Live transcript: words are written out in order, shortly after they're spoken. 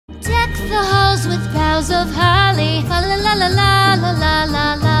boughs of holly. La la la la la la la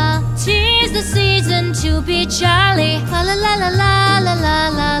la la. 'Tis the season to be jolly. La la la la la la la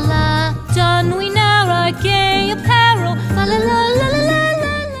la la. Don we now our gay apparel. La la la la la la la.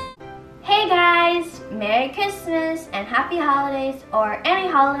 Hey guys, Merry Christmas and Happy Holidays, or any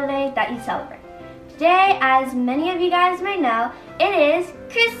holiday that you celebrate. Today, as many of you guys may know, it is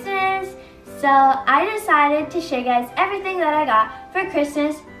Christmas. So I decided to show you guys everything that I got for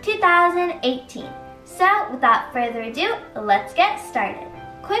Christmas 2018. So without further ado, let's get started.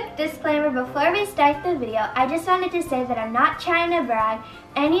 Quick disclaimer before we start the video, I just wanted to say that I'm not trying to brag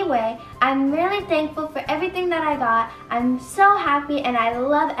anyway. I'm really thankful for everything that I got. I'm so happy and I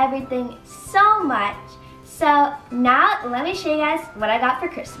love everything so much. So now let me show you guys what I got for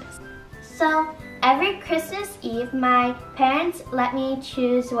Christmas. So every Christmas Eve, my parents let me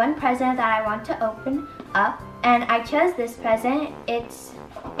choose one present that I want to open up, and I chose this present. It's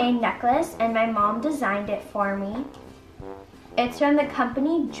a necklace and my mom designed it for me. It's from the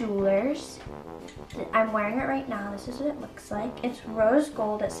company Jewelers. I'm wearing it right now. This is what it looks like. It's rose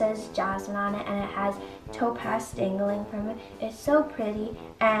gold. It says jasmine on it and it has topaz dangling from it. It's so pretty,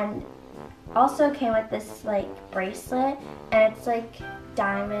 and also came with this like bracelet, and it's like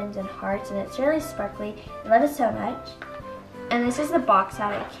diamonds and hearts, and it's really sparkly. I love it so much. And this is the box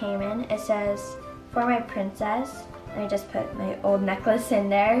that it came in. It says, "For my princess." And I just put my old necklace in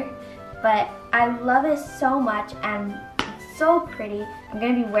there. But I love it so much and it's so pretty. I'm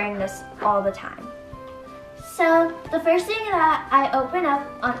gonna be wearing this all the time. So the first thing that I open up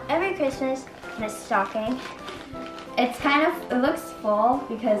on every Christmas is this stocking. It's it looks full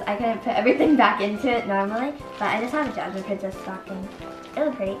because I couldn't put everything back into it normally, but I just have a Jasmine Princess stocking.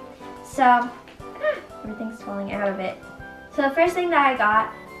 Really pretty. So, everything's falling out of it. So the first thing that I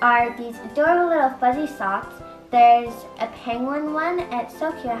got are these adorable little fuzzy socks. There's a penguin one, it's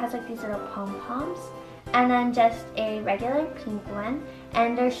so cute, it has like these little pom-poms. And then just a regular pink one.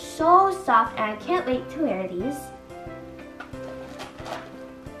 And they're so soft and I can't wait to wear these.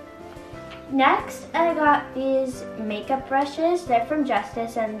 Next, I got these makeup brushes. They're from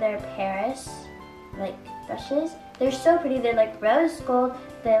Justice and they're Paris like brushes. They're so pretty. They're like rose gold.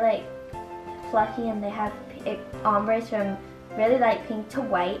 They're like fluffy and they have ombres from really light pink to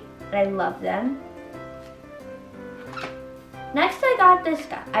white. And I love them. Next, I got this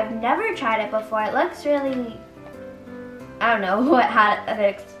gum. I've never tried it before. It looks really, I don't know how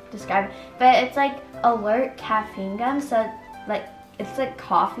to describe it, but it's like alert caffeine gum. So like it's like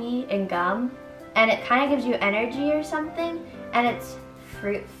coffee and gum, and it kind of gives you energy or something, and it's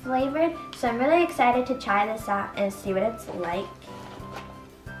fruit flavored. So I'm really excited to try this out and see what it's like.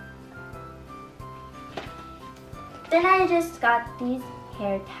 Then I just got these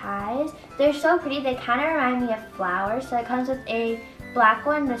hair ties. They're so pretty. They kind of remind me of flowers. So it comes with a black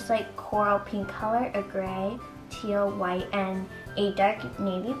one, this like coral pink color, a gray, teal, white, and a dark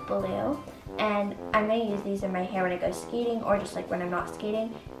navy blue. And I'm going to use these in my hair when I go skating or just like when I'm not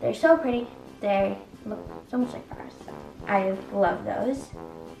skating. They're so pretty. They look so much like flowers. So I love those.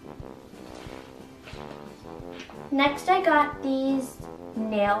 Next, I got these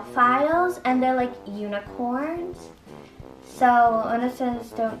nail files, and they're like unicorns. So when it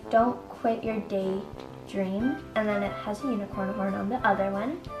says don't quit your daydream, and then it has a unicorn horn on the other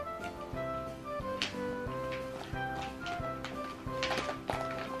one.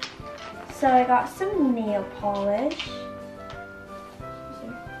 So I got some nail polish.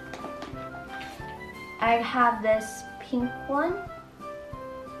 I have this pink one,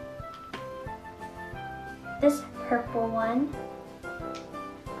 this purple one,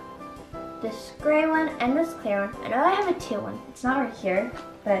 this gray one, and this clear one. I know I have a teal one. It's not right here,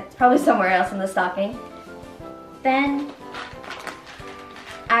 but it's probably somewhere else in the stocking. Then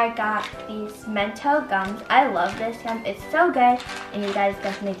I got these Mento gums. I love this gum. It's so good, and you guys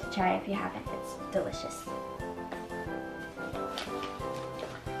definitely need to try it if you haven't. It's delicious.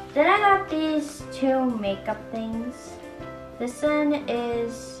 Then I got these two makeup things. This one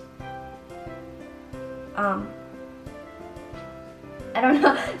is, I don't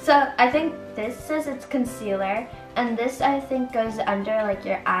know. So I think this says it's concealer, and this I think goes under like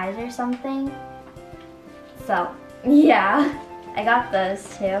your eyes or something. So yeah, I got those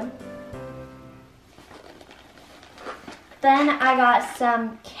too. Then I got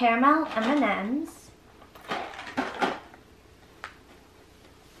some caramel M&Ms.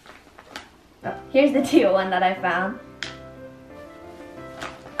 Oh, here's the teal one that I found.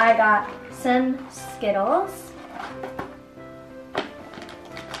 I got some Skittles,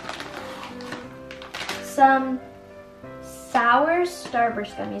 some sour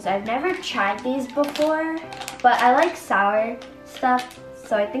Starburst gummies. I've never tried these before, but I like sour stuff,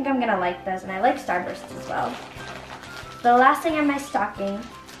 so I think I'm gonna like those, and I like Starburst as well. The last thing in my stocking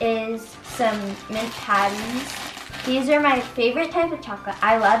is some mint patties. These are my favorite type of chocolate.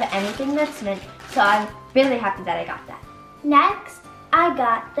 I love anything that's mint, so I'm really happy that I got that. Next, I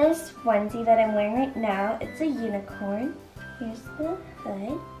got this onesie that I'm wearing right now. It's a unicorn. Here's the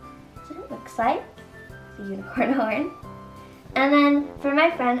hood. That's what it looks like. It's a unicorn horn. And then for my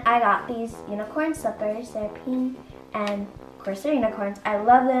friend, I got these unicorn slippers. They're pink and of course they're unicorns. I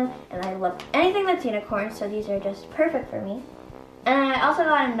love them and I love anything that's unicorn, so these are just perfect for me. And I also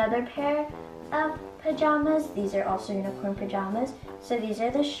got another pair of pajamas. These are also unicorn pajamas. So these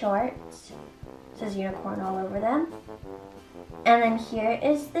are the shorts. It says unicorn all over them. And then here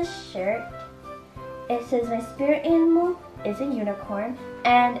is the shirt. It says my spirit animal is a unicorn.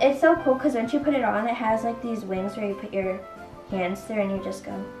 And it's so cool because once you put it on, it has like these wings where you put your hands through and you just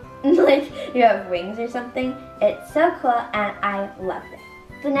go like you have wings or something. It's so cool and I love it.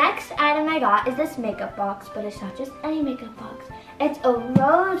 The next item I got is this makeup box, but it's not just any makeup box. It's a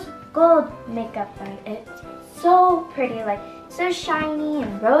rose gold makeup bag. It's so pretty, like so shiny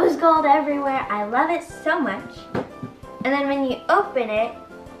and rose gold everywhere. I love it so much. And then when you open it,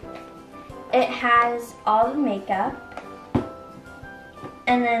 it has all the makeup.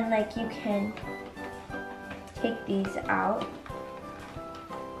 And then like you can take these out.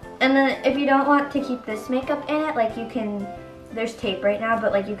 And then if you don't want to keep this makeup in it, like you can, there's tape right now,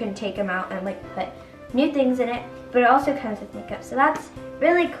 but like you can take them out and like put new things in it, but it also comes with makeup. So that's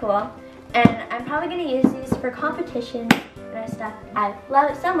really cool. And I'm probably gonna use these for competitions and stuff. I love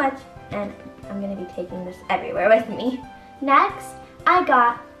it so much and I'm gonna be taking this everywhere with me. Next, I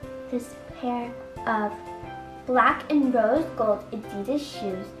got this pair of black and rose gold Adidas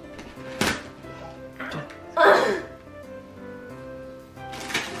shoes.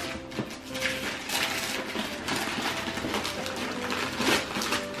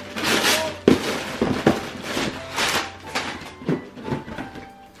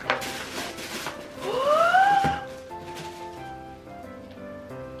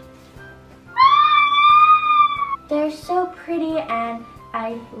 They're so pretty and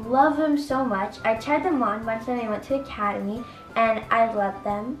I love them so much. I tried them on once when I went to Academy and I love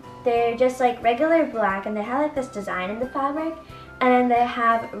them. They're just like regular black and they have like this design in the fabric, and then they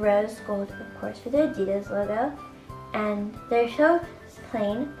have rose gold of course for the Adidas logo, and they're so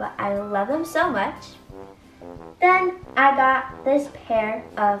plain but I love them so much. Then I got this pair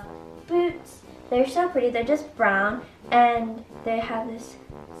of boots. They're so pretty. They're just brown and they have this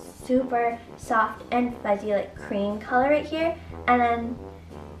super soft and fuzzy like cream color right here, and then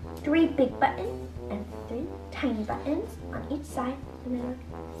 3 big buttons and 3 tiny buttons on each side, and they look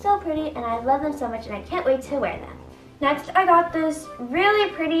so pretty and I love them so much and I can't wait to wear them. Next I got this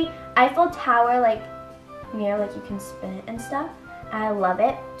really pretty Eiffel Tower like mirror, like you can spin it and stuff. I love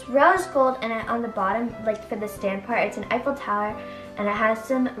it. It's rose gold and on the bottom, like for the stand part, it's an Eiffel Tower and it has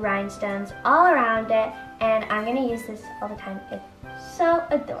some rhinestones all around it, and I'm gonna use this all the time. It's so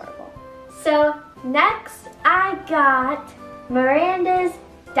adorable. So next I got Miranda's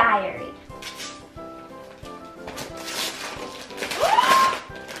Diary.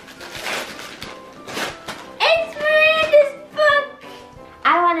 It's Miranda's book!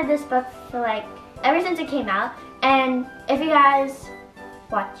 I wanted this book for like ever since it came out, and if you guys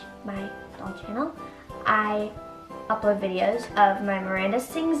watch my doll channel, I upload videos of my Miranda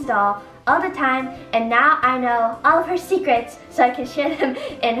Sings doll all the time, and now I know all of her secrets so I can share them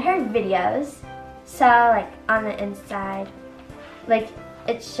in her videos. So like on the inside, like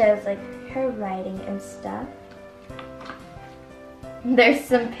it shows like her writing and stuff. There's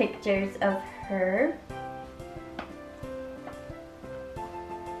some pictures of her.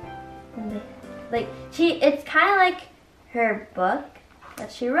 And like it's kind of like her book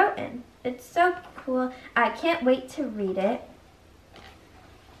that she wrote in. It's so cool. I can't wait to read it.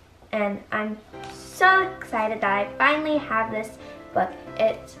 And I'm so excited that I finally have this book.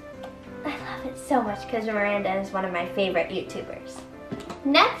 I love it so much because Miranda is one of my favorite YouTubers.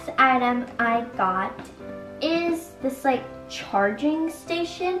 Next item I got is this like charging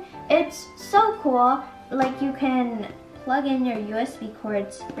station. It's so cool. Like you can plug in your USB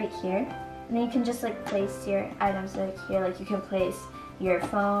cords right here, and then you can just like place your items like here. Like you can place your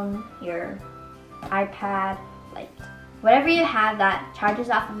phone, your iPad, like whatever you have that charges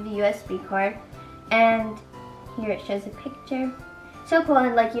off of the USB cord. And here it shows a picture. So cool,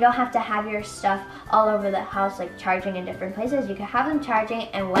 and like you don't have to have your stuff all over the house like charging in different places. You can have them charging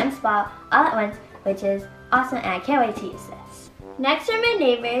in one spot all at once, which is awesome, and I can't wait to use this. Next are my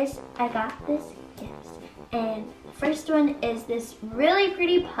neighbors. I got this gifts, and the first one is this really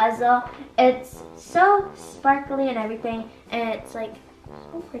pretty puzzle. It's so sparkly and everything, and it's like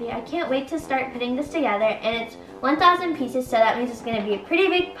So pretty. I can't wait to start putting this together, and it's 1,000 pieces, so that means it's gonna be a pretty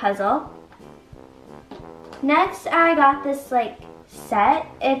big puzzle. Next, I got this like set.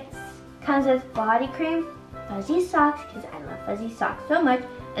 It comes with body cream, fuzzy socks, because I love fuzzy socks so much,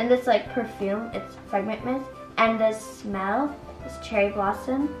 and this like perfume, it's Fragrant Mist, and this smell, this cherry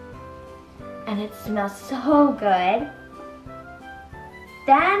blossom, and it smells so good.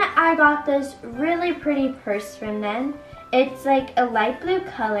 Then I got this really pretty purse from them. It's like a light blue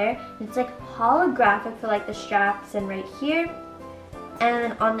color. It's like holographic for like the straps and right here. And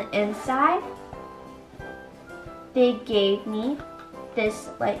then on the inside, they gave me this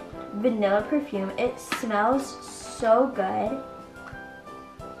like vanilla perfume. It smells so good.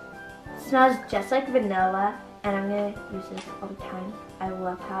 It smells just like vanilla, and I'm gonna use this all the time. I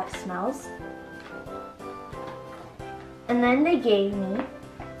love how it smells. And then they gave me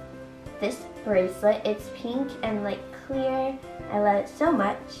this bracelet. It's pink and like clear. I love it so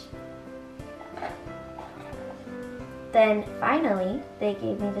much. Then finally, they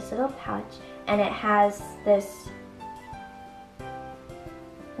gave me this little pouch, and it has this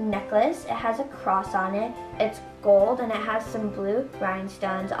necklace. It has a cross on it. It's gold, and it has some blue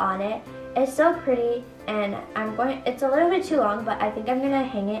rhinestones on it. It's so pretty, and it's a little bit too long, but I think I'm gonna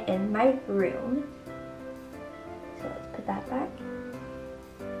hang it in my room. So let's put that back.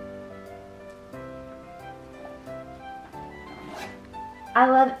 I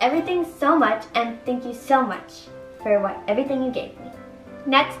love everything so much, and thank you so much for everything you gave me.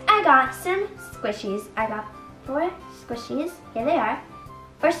 Next, I got some squishies. I got 4 squishies. Here they are.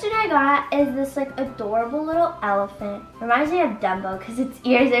 First one I got is this like adorable little elephant. Reminds me of Dumbo because its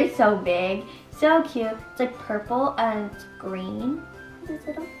ears are so big. So cute. It's like purple and it's green. This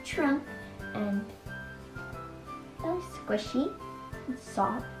little trunk, and so squishy and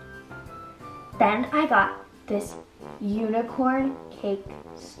soft. Then I got this unicorn cake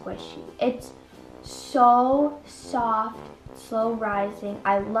squishy. It's so soft, slow rising.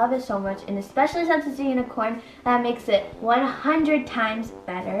 I love it so much, and especially since it's a unicorn, that makes it 100 times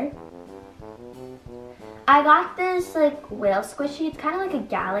better. I got this like whale squishy. It's kind of like a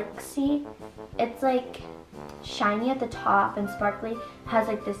galaxy. It's like shiny at the top and sparkly. It has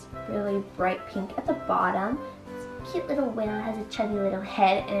like this really bright pink at the bottom. It's a cute little whale. It has a chubby little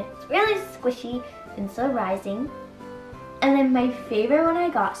head, and it's really squishy and slow rising. And then my favorite one I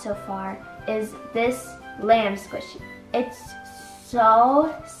got so far is this lamb squishy. It's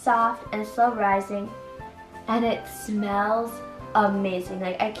so soft and slow rising, and it smells amazing.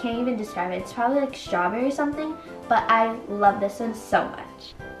 Like, I can't even describe it. It's probably like strawberry or something, but I love this one so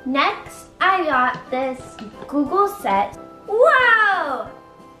much. Next, I got this Google set. Wow!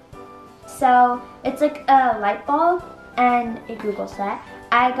 So it's like a light bulb and a Google set.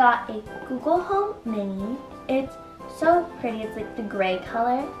 I got a Google Home Mini. It's so pretty. It's like the gray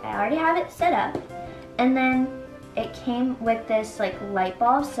color. I already have it set up. And then it came with this like light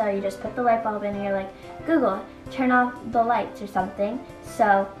bulb, so you just put the light bulb in and you're like, Google, turn off the lights or something.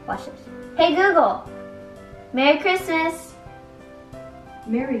 So watch this. Hey Google, Merry Christmas.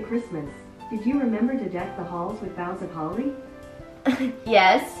 Merry Christmas. Did you remember to deck the halls with boughs of holly?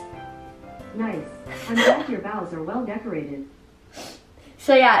 Yes. Nice. I'm glad your boughs are well decorated.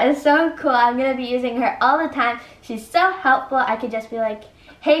 So yeah, it's so cool. I'm gonna be using her all the time. She's so helpful. I could just be like,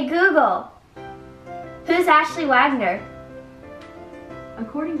 hey Google, who's Ashley Wagner?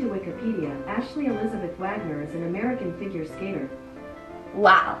 According to Wikipedia, Ashley Elizabeth Wagner is an American figure skater.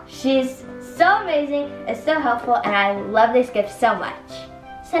 Wow, she's so amazing, it's so helpful, and I love this gift so much.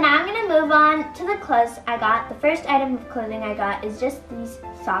 So now I'm gonna move on to the clothes I got. The first item of clothing I got is just these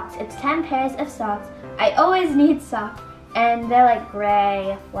socks. It's 10 pairs of socks. I always need socks, and they're like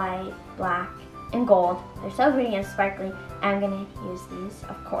gray, white, black, and gold. They're so pretty and sparkly. I'm gonna use these,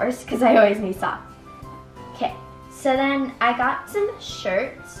 of course, because I always need socks. Okay, so then I got some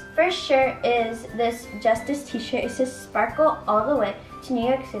shirts. First shirt is this Justice t-shirt. It says sparkle all the way to New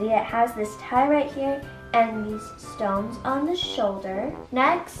York City. It has this tie right here and these stones on the shoulder.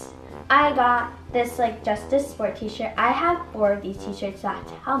 Next, I got this like Justice sport t-shirt. I have 4 of these t-shirts.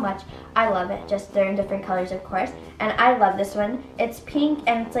 That's how much I love it. Just they're in different colors, of course. And I love this one. It's pink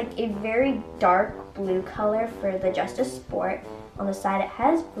and it's like a very dark blue color for the Justice sport. On the side it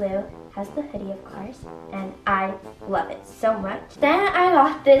has blue, has the hoodie of course, and I love it so much. Then I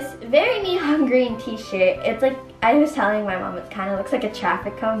got this very neon green t-shirt. It's like, I was telling my mom, it kind of looks like a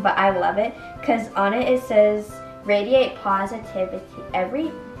traffic cone, but I love it because on it it says radiate positivity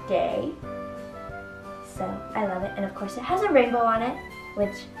every day. So I love it, and of course it has a rainbow on it,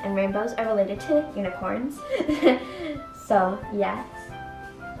 and rainbows are related to unicorns. So yes.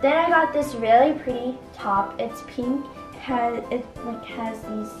 Then I got this really pretty top. It's pink. It has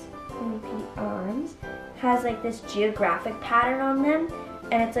these repeat arms, has like this geographic pattern on them,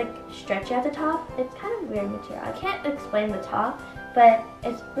 and it's like stretchy at the top. It's kind of weird material. I can't explain the top, but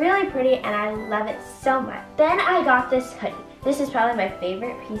it's really pretty and I love it so much. Then I got this hoodie. This is probably my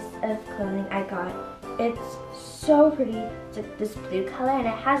favorite piece of clothing I got. It's so pretty. It's like this blue color and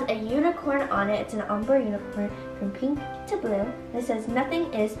it has a unicorn on it. It's an ombre unicorn from pink to blue. It says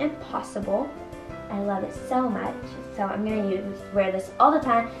nothing is impossible. I love it so much. So I'm gonna wear this all the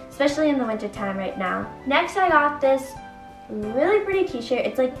time, especially in the winter time right now. Next I got this really pretty t-shirt.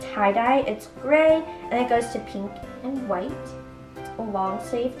 It's like tie-dye. It's gray and it goes to pink and white. It's a long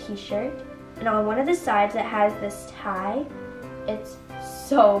sleeve t-shirt. And on one of the sides it has this tie. It's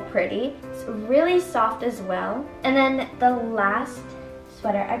so pretty. It's really soft as well. And then the last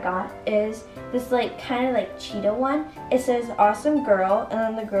sweater I got is this like kind of like cheetah one. It says awesome girl and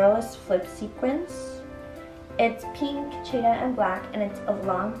then the girl is flip sequins. It's pink, cheetah, and black and it's a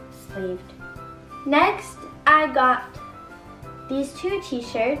long sleeved. Next I got these two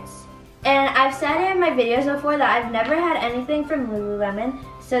t-shirts and I've said it in my videos before that I've never had anything from Lululemon.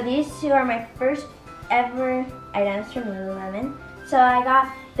 So these two are my first ever items from Lululemon. So I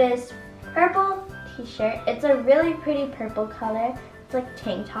got this purple t-shirt. It's a really pretty purple color. It's like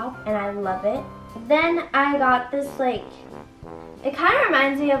tank top and I love it. Then I got this like, it kind of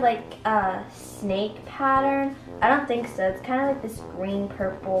reminds me of like a snake pattern. I don't think so. It's kind of like this green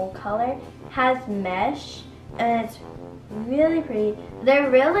purple color. It has mesh and it's really pretty. They're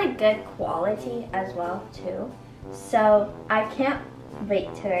really good quality as well too. So I can't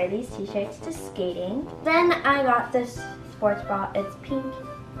wait to wear these t-shirts to skating. Then I got this sports bra. It's pink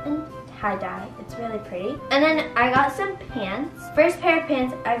and tie-dye. It's really pretty. And then I got some pants. First pair of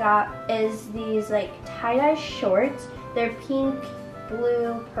pants I got is these like tie-dye shorts. They're pink,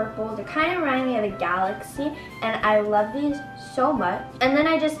 blue, purple. They're kind of reminding me of a galaxy and I love these so much. And then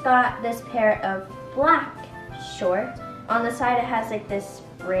I just got this pair of black shorts. On the side it has like this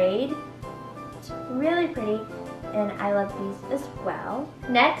braid. It's really pretty and I love these as well.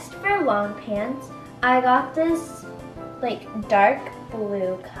 Next for long pants, I got this like dark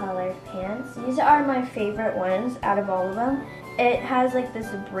blue colored pants. These are my favorite ones out of all of them. It has like this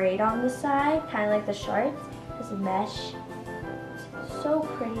braid on the side, kind of like the shorts. This mesh. It's so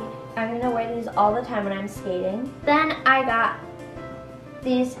pretty. I'm gonna wear these all the time when I'm skating. Then I got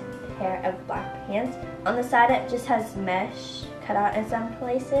these pair of black pants. On the side it just has mesh cut out in some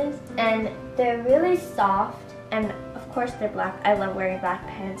places and they're really soft and of course they're black. I love wearing black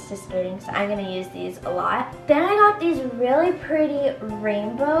pants to skating, so I'm gonna use these a lot. Then I got these really pretty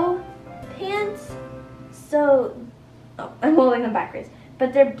rainbow pants. So, oh, I'm holding them backwards.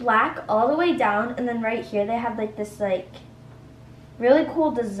 But they're black all the way down and then right here they have like this like really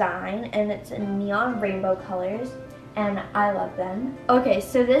cool design and it's in neon rainbow colors and I love them. Okay,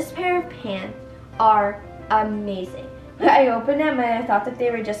 so this pair of pants are amazing. I opened them and I thought that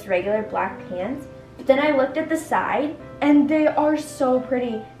they were just regular black pants. But then I looked at the side and they are so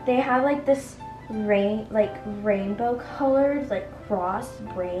pretty. They have like this rainbow colored like cross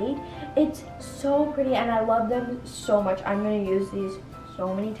braid. It's so pretty and I love them so much. I'm gonna use these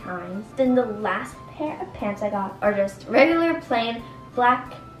so many times. Then the last pair of pants I got are just regular plain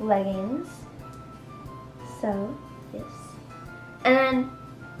black leggings. So yes. And then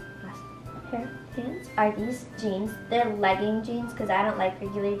last pair of pants are these jeans. They're legging jeans because I don't like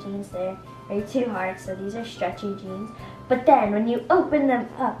regular jeans. They're way too hard, so these are stretchy jeans. But then when you open them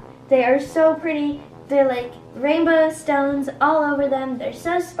up, they are so pretty. They're like rainbow stones all over them. They're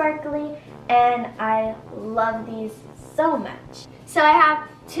so sparkly and I love these so much. So I have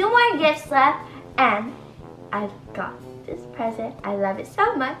 2 more gifts left and I've got this present. I love it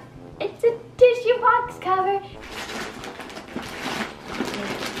so much. It's a tissue box cover.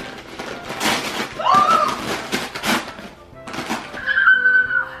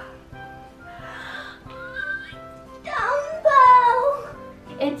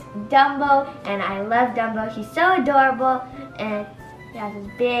 It's Dumbo, and I love Dumbo. He's so adorable, and he has his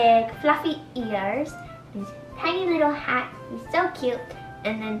big, fluffy ears, his tiny little hat. He's so cute,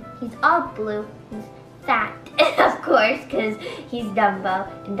 and then he's all blue. He's fat, of course, because he's Dumbo,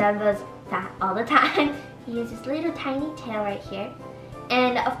 and Dumbo's fat all the time. He has this little tiny tail right here,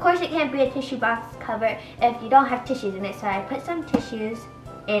 and of course it can't be a tissue box cover if you don't have tissues in it, so I put some tissues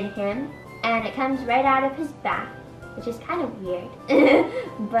in him, and it comes right out of his back, which is kind of weird.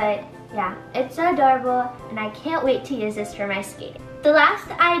 But yeah, it's so adorable and I can't wait to use this for my skating. The last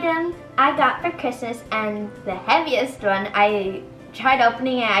item I got for Christmas and the heaviest one, I tried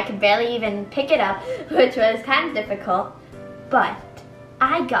opening it, I could barely even pick it up, which was kind of difficult. But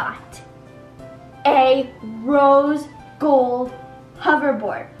I got a rose gold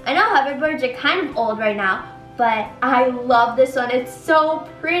hoverboard. I know hoverboards are kind of old right now, but I love this one. It's so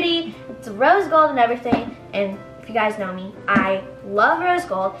pretty. It's rose gold and everything. And if you guys know me, I love rose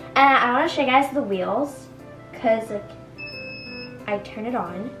gold. And I want to show you guys the wheels, because like I turn it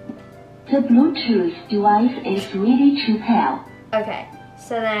on. The Bluetooth device is ready to pair. Okay,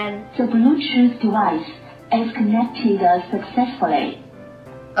 so then The Bluetooth device is connected successfully.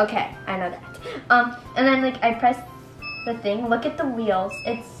 okay, I know that. And then like I press the thing. Look at the wheels.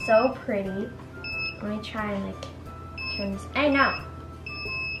 It's so pretty. Let me try and like turn this. I know.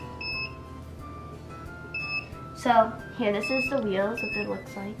 So here, this is the wheels, what it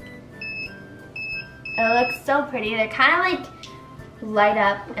looks like. It looks so pretty. They're kind of like light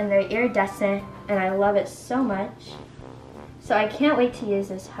up and they're iridescent, and I love it so much. So I can't wait to use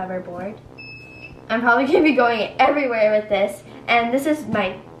this hoverboard. I'm probably gonna be going everywhere with this, and this is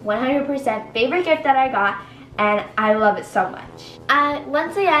my 100% favorite gift that I got, and I love it so much.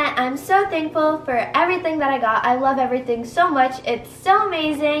 Once again, I'm so thankful for everything that I got. I love everything so much. It's so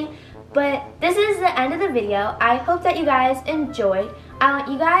amazing. But this is the end of the video. I hope that you guys enjoyed. I want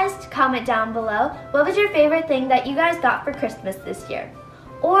you guys to comment down below, what was your favorite thing that you guys got for Christmas this year?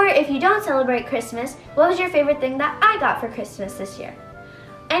 Or if you don't celebrate Christmas, what was your favorite thing that I got for Christmas this year?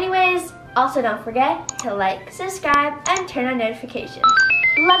 Anyways, also don't forget to like, subscribe, and turn on notifications.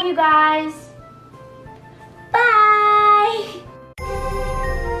 Love you guys!